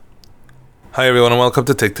Hi everyone and welcome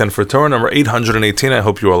to Take 10 for Torah number 818. I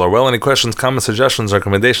hope you all are well. Any questions, comments, suggestions,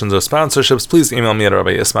 recommendations, or sponsorships, please email me at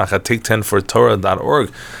rabbi.yismach at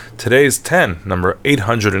take10fortorah.org. Today's 10, number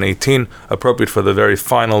 818, appropriate for the very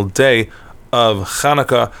final day of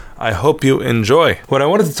Chanukah. I hope you enjoy. What I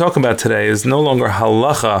wanted to talk about today is no longer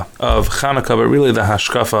halacha of Chanukah, but really the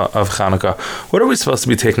hashkafa of Chanukah. What are we supposed to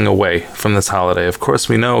be taking away from this holiday? Of course,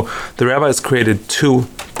 we know the rabbis created two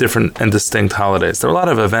different and distinct holidays. There are a lot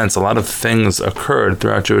of events, a lot of things occurred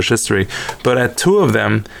throughout Jewish history, but at two of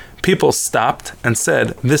them, people stopped and said,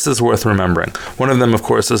 this is worth remembering. One of them, of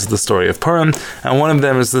course, is the story of Purim, and one of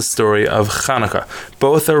them is the story of Chanukah.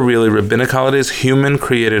 Both are really rabbinic holidays,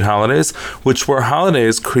 human-created holidays, which were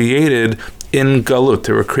holidays created in Galut.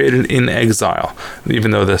 They were created in exile.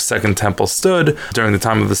 Even though the Second Temple stood during the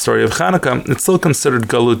time of the story of Chanukah, it's still considered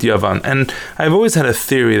Galut Yavan. And I've always had a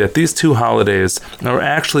theory that these two holidays are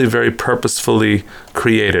actually very purposefully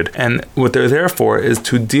created. And what they're there for is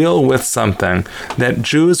to deal with something that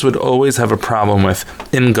Jews would always have a problem with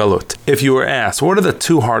in Galut. If you were asked, what are the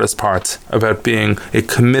two hardest parts about being a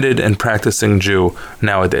committed and practicing Jew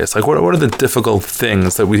nowadays? Like, what are the difficult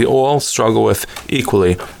things that we all struggle with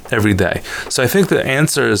equally every day? So I think the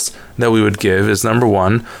answers that we would give is, number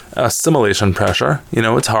one, assimilation pressure. You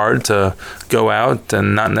know, it's hard to go out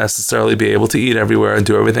and not necessarily be able to eat everywhere and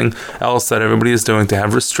do everything else that everybody is doing, to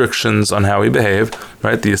have restrictions on how we behave,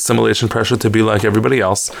 right? The assimilation pressure to be like everybody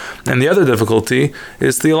else. And the other difficulty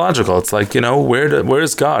is theological. It's like, you know, where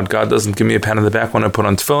is God? God doesn't give me a pat on the back when I put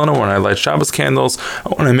on tefillin or when I light Shabbos candles,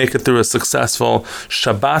 or when I make it through a successful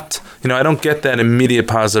Shabbat. You know, I don't get that immediate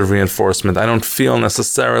positive reinforcement. I don't feel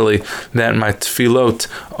necessarily that my tefillot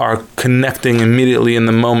are connecting immediately in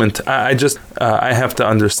the moment. I have to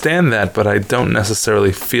understand that, but I don't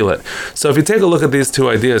necessarily feel it. So if you take a look at these two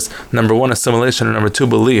ideas, number one, assimilation, and number two,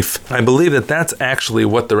 belief, I believe that that's actually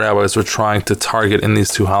what the rabbis were trying to target in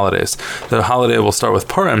these two holidays. The holiday we'll start with,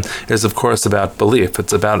 Purim, is of course about belief.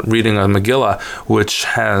 It's about reading a Megillah, which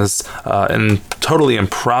has a totally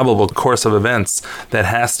improbable course of events that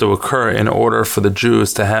has to occur in order for the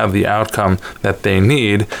Jews to have the outcome that they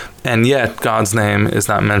need. And yet, God's name is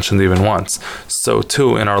not mentioned even once. So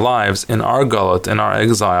too, in our lives, in our Galut, in our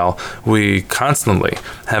exile, we constantly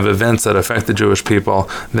have events that affect the Jewish people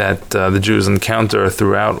that the Jews encounter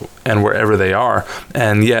throughout and wherever they are,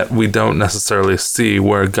 and yet we don't necessarily see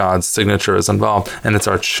where God's signature is involved. And it's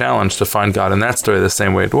our challenge to find God in that story the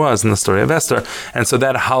same way it was in the story of Esther. And so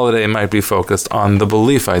that holiday might be focused on the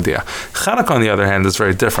belief idea. Chanukah, on the other hand, is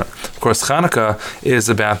very different. Of course, Chanukah is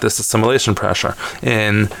about this assimilation pressure.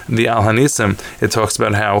 In the Al Hanisim, it talks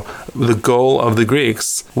about how the goal of the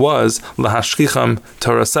Greeks was lahashkicham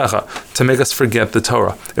Torasecha, to make us forget the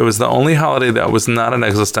Torah. It was the only holiday that was not an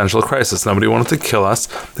existential crisis. Nobody wanted to kill us.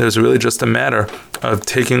 It was really just a matter of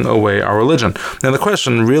taking away our religion. Now the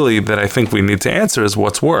question really that I think we need to answer is,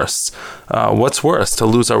 what's worse? What's worse, to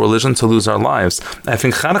lose our religion, to lose our lives? I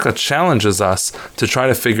think Chanukah challenges us to try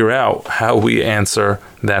to figure out how we answer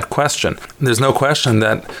that question. There's no question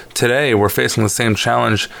that today we're facing the same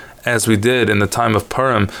challenge as we did in the time of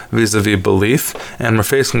Purim vis-a-vis belief, and we're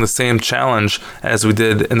facing the same challenge as we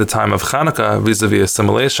did in the time of Chanukah vis-a-vis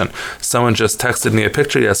assimilation. Someone just texted me a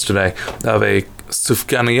picture yesterday of a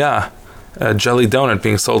sufganiyah, a jelly donut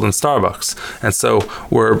being sold in Starbucks. And so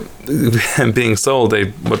we're being sold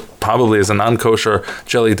what probably is a non-kosher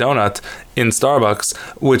jelly donut in Starbucks,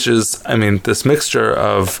 which is, this mixture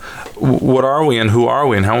of what are we and who are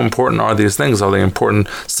we and how important are these things? Are they important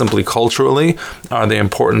simply culturally? Are they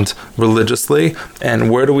important religiously? And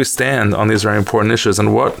where do we stand on these very important issues?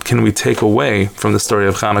 And what can we take away from the story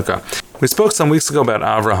of Chanukah? We spoke some weeks ago about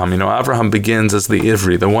Avraham. Avraham begins as the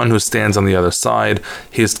Ivri, the one who stands on the other side.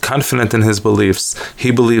 He's confident in his beliefs.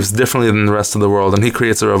 He believes differently than the rest of the world, and he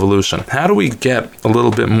creates a revolution. How do we get a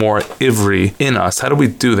little bit more Ivri in us? How do we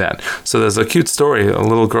do that? So there's a cute story. A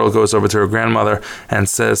little girl goes over to her grandmother and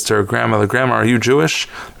says to her grandmother, "Grandma, are you Jewish?"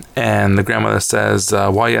 And the grandmother says,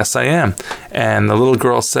 "Why, yes, I am." And the little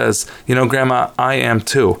girl says, "Grandma, I am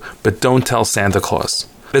too, but don't tell Santa Claus."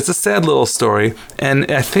 It's a sad little story, and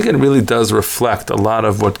I think it really does reflect a lot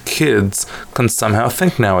of what kids can somehow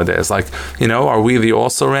think nowadays. Like, are we the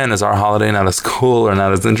also-ran? Is our holiday not as cool or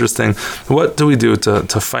not as interesting? What do we do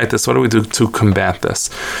to fight this? What do we do to combat this?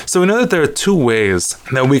 So we know that there are two ways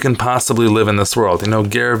that we can possibly live in this world.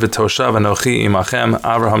 Ger v'toshav anochi imachem.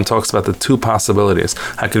 Avraham talks about the two possibilities.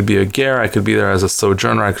 I could be a ger, I could be there as a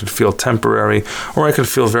sojourner, I could feel temporary, or I could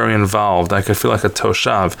feel very involved. I could feel like a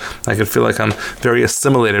toshav. I could feel like I'm very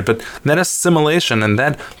assimilated assimilated, but that assimilation and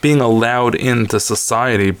that being allowed into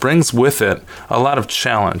society brings with it a lot of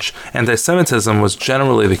challenge. Anti-Semitism was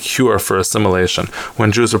generally the cure for assimilation.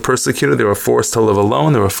 When Jews were persecuted, they were forced to live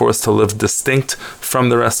alone, they were forced to live distinct from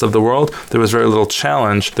the rest of the world. There was very little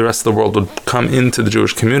challenge. The rest of the world would come into the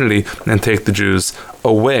Jewish community and take the Jews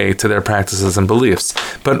away to their practices and beliefs.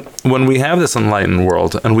 But when we have this enlightened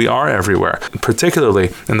world, and we are everywhere, particularly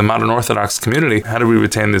in the modern Orthodox community, how do we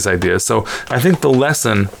retain these ideas? So I think the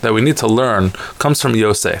lesson that we need to learn comes from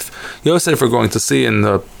Yosef. Yosef, we're going to see in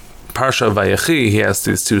the Parsha of Vayechi, he has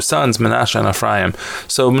these two sons, Menashe and Ephraim.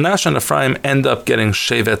 So Menashe and Ephraim end up getting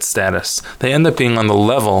Shevet status. They end up being on the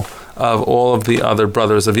level of all of the other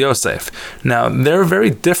brothers of Yosef. Now, they're very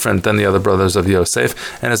different than the other brothers of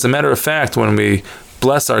Yosef, and as a matter of fact, when we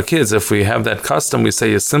bless our kids, if we have that custom, we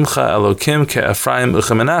say Yisimcha Elokim ke Ephraim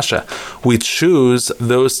uche Menashe. We choose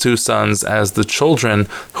those two sons as the children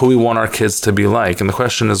who we want our kids to be like. And the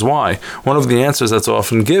question is why? One of the answers that's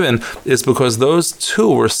often given is because those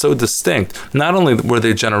two were so distinct. Not only were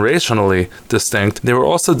they generationally distinct, they were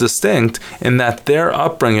also distinct in that their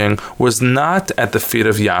upbringing was not at the feet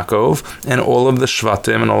of Yaakov and all of the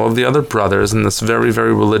Shvatim and all of the other brothers in this very,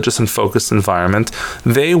 very religious and focused environment.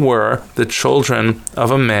 They were the children of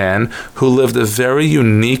a man who lived a very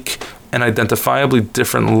unique and identifiably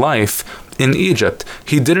different life in Egypt.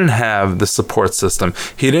 He didn't have the support system.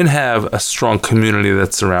 He didn't have a strong community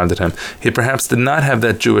that surrounded him. He perhaps did not have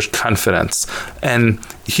that Jewish confidence. And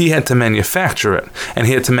he had to manufacture it. And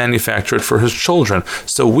he had to manufacture it for his children.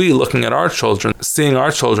 So we, looking at our children, seeing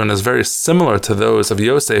our children as very similar to those of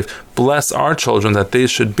Yosef, bless our children that they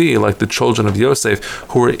should be like the children of Yosef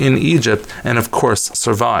who were in Egypt and, of course,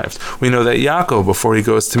 survived. We know that Yaakov, before he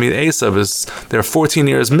goes to meet Esav, they're 14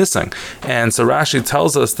 years missing. And so Rashi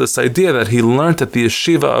tells us this idea that he learned at the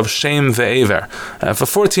yeshiva of Shem Ve'ever. For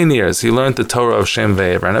 14 years, he learned the Torah of Shem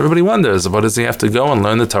Ve'ever. And everybody wonders, what does he have to go and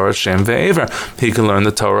learn the Torah of Shem Ve'ever? He can learn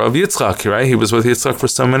the Torah of Yitzchak, right? He was with Yitzchak for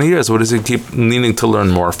so many years. What does he keep needing to learn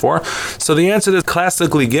more for? So the answer that's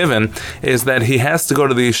classically given is that he has to go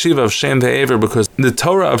to the yeshiva of Shem Ve'ever because the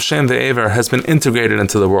Torah of Shem Ve'ever has been integrated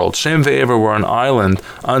into the world. Shem Ve'ever were an island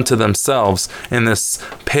unto themselves in this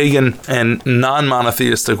pagan and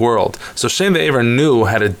non-monotheistic world. So Shem Ve'ever knew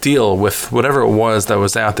how to deal with whatever it was that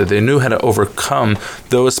was out there. They knew how to overcome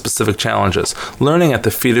those specific challenges. Learning at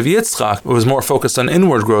the feet of Yitzchak was more focused on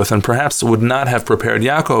inward growth and perhaps would not have prepared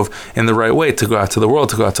Yaakov in the right way to go out to the world,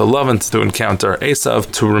 to go out to Lavan, to encounter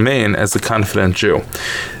Esav, to remain as a confident Jew.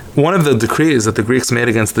 One of the decrees that the Greeks made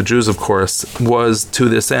against the Jews, of course, was to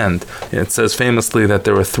this end. It says famously that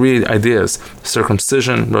there were three ideas: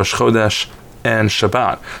 circumcision, Rosh Chodesh, and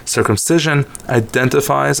Shabbat. Circumcision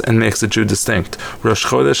identifies and makes a Jew distinct. Rosh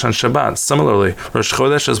Chodesh and Shabbat, similarly, Rosh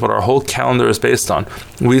Chodesh is what our whole calendar is based on.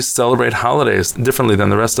 We celebrate holidays differently than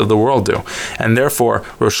the rest of the world do. And therefore,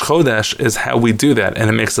 Rosh Chodesh is how we do that, and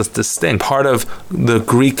it makes us distinct. Part of the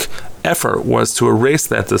Greek effort was to erase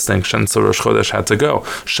that distinction, so Rosh Chodesh had to go.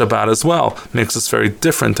 Shabbat as well makes us very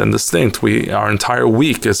different and distinct. Our entire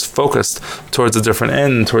week is focused towards a different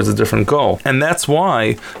end, towards a different goal. And that's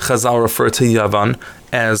why Chazal referred to Yavan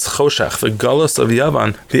as Choshech, the Galus of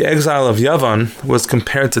Yavan. The exile of Yavan was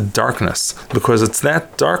compared to darkness, because it's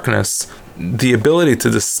that darkness, the ability to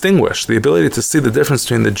distinguish, the ability to see the difference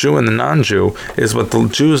between the Jew and the non-Jew is what the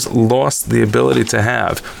Jews lost the ability to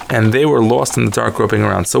have, and they were lost in the dark groping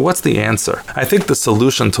around. So what's the answer? I think the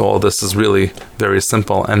solution to all this is really very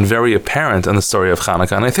simple and very apparent in the story of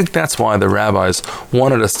Hanukkah, and I think that's why the rabbis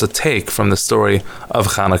wanted us to take from the story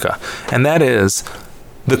of Hanukkah, and that is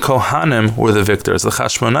the Kohanim were the victors. The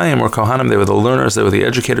Chashmonaim were Kohanim. They were the learners. They were the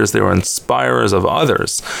educators. They were inspirers of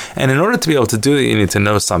others. And in order to be able to do that, you need to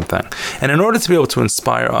know something. And in order to be able to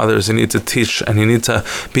inspire others, you need to teach, and you need to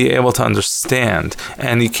be able to understand.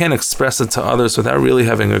 And you can't express it to others without really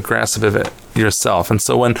having a grasp of it yourself. And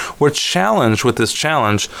so when we're challenged with this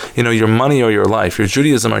challenge, your money or your life, your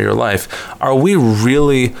Judaism or your life, are we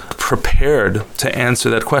really prepared to answer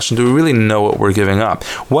that question? Do we really know what we're giving up?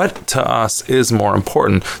 What to us is more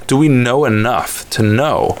important? Do we know enough to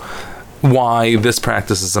know why this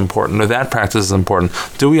practice is important or that practice is important?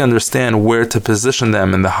 Do we understand where to position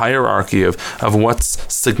them in the hierarchy of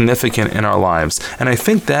what's significant in our lives? And I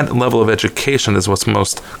think that level of education is what's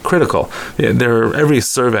most critical. Every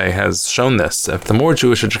survey has shown this. If the more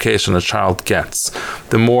Jewish education a child gets,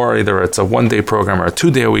 the more, either it's a one-day program or a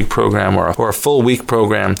two-day-a-week program or a full week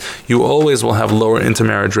program, you always will have lower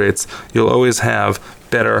intermarriage rates. You'll always have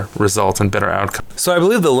better results and better outcomes. So I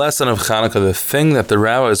believe the lesson of Hanukkah, the thing that the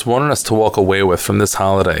rabbis wanted us to walk away with from this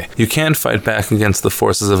holiday, you can't fight back against the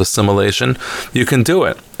forces of assimilation. You can do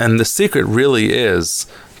it. And the secret really is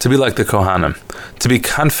to be like the Kohanim, to be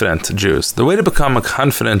confident Jews. The way to become a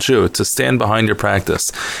confident Jew, to stand behind your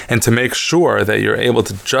practice, and to make sure that you're able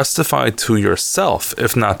to justify to yourself,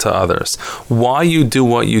 if not to others, why you do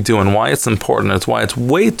what you do and why it's important. It's why it's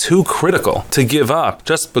way too critical to give up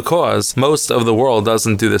just because most of the world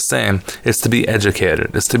doesn't do the same, is to be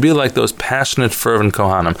educated. It's to be like those passionate, fervent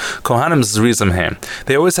Kohanim. Kohanim Zrizim Haim.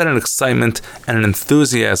 They always had an excitement and an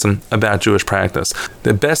enthusiasm about Jewish practice.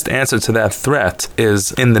 The best answer to that threat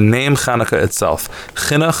is in the name Chanukah itself,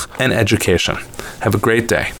 chinuch and education. Have a great day.